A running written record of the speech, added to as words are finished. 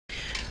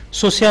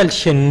Sosialy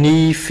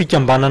ny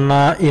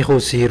fikambanana Euro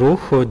Zero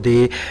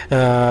dia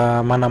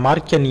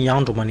manamarika ny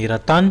andro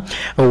maneran-tany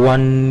ho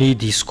an'ny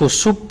disco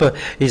soup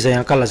izay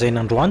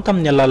ankalazaina androany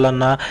tamin'ny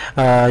alalana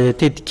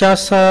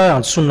tetikasa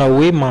antsoina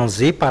hoe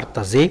Manzer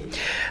Partazer.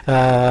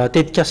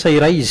 Tetikasa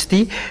iray izy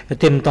ity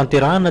tena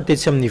tanterahana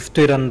tetsy amin'ny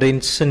fitoerany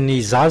reny sy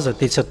ny zaza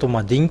tetsy atao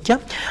madinika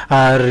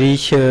ary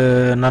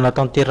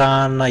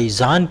nanatanterahana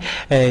izany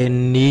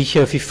ny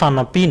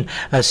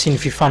fifanampiana sy ny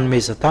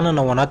fifanomezan-tanana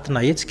ao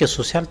anatina hetsika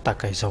sosialy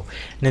tahaka izao.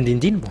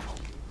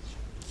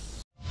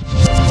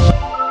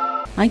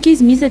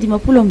 Ankizy miisa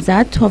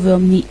 50 avy eo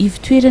amin'ny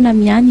ivitoerana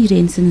miany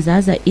ireny sy ny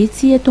zaza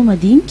etsy atao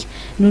madinika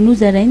no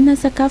nozaraina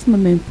sakafo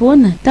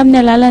mamem-poana tamin'ny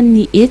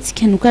alalan'ny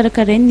hetsika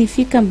nokarakarain'ny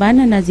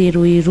fikambanana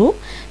 00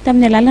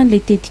 tamin'ny alalan'ilay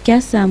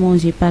tetikasa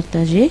Manzer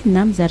Partazer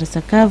na mizara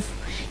sakafo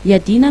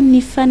iadina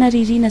amin'ny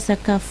fanaririrana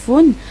sakafo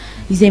foana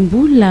izay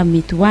mbola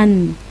mety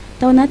hoanina.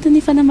 Tao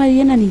anatin'ny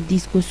fanamariana ny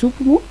disco soup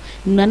moa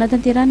no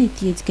nanatanterahana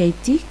ity hetsika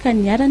ity ka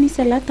niara-ny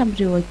salata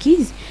tamin'ireo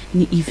ankizy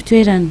ny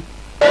ivitoerana.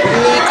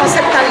 Ny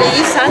concept ilay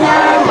izy zany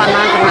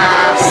manangona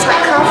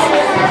sakafo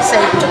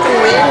izay tokony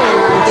hoe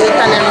mandeha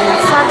tany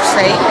amin'ny fako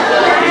izay.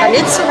 Fa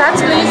mety tsy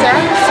ratsy ilay izy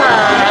fa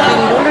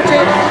alian'ny olona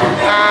hoe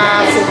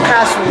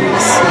voankazo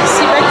misy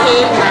sivakely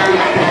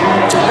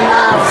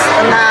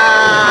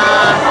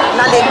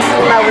na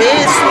legioma hoe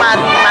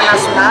somary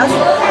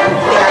malazolazo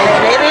dia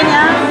alainay reny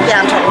dia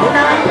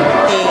andrahoina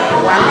dia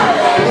hoanina.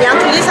 Ny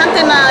antony ilay zany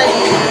tena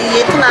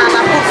entina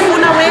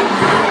nampofona hoe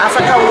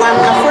afaka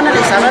hoanina foana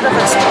ilay zavatra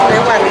fa tsy tokony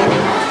hoe hoanina.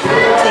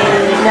 Dia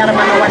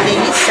miara-manao an'ilay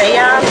izy izay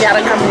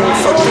miaraka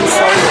amin'izao tontolo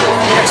izao.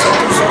 Izao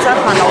tontolo izao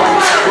zany manao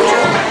an'ilay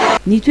zavatra.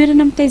 Ny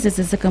toerana mitaiza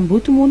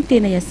zazakamboto moa no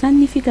tena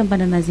iasan'ny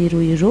fikambanana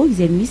 00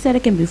 izay misy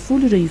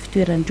 12 ireo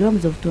ivitoerandreo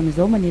amin'izao fotoana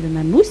izao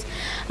manerana nosy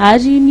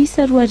ary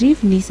misy 2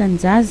 ny isan'ny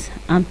zaza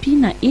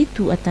ampiana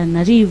eto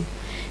Antananarivo.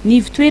 Ny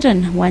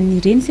ivitoerana ho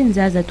an'ny reny sy ny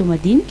zaza atao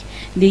madinika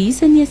dia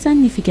isan'ny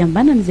iasan'ny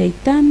fikambanana izay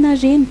ahitana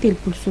reny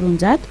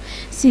 300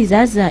 sy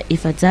zaza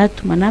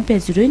 700 manampy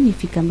azy ireo ny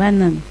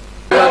fikambanana.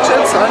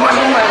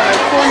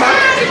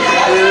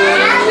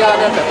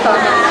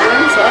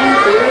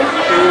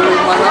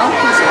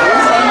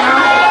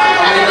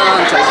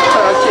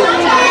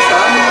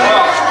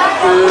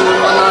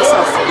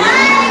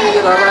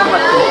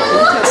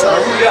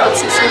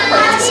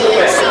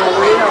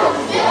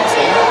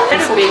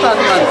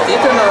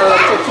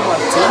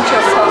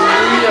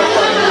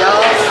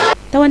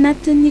 Tao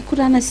anatin'ny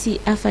korana sy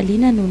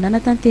hafaliana no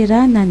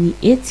nanatanterahana ny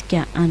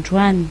hetsika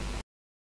androany.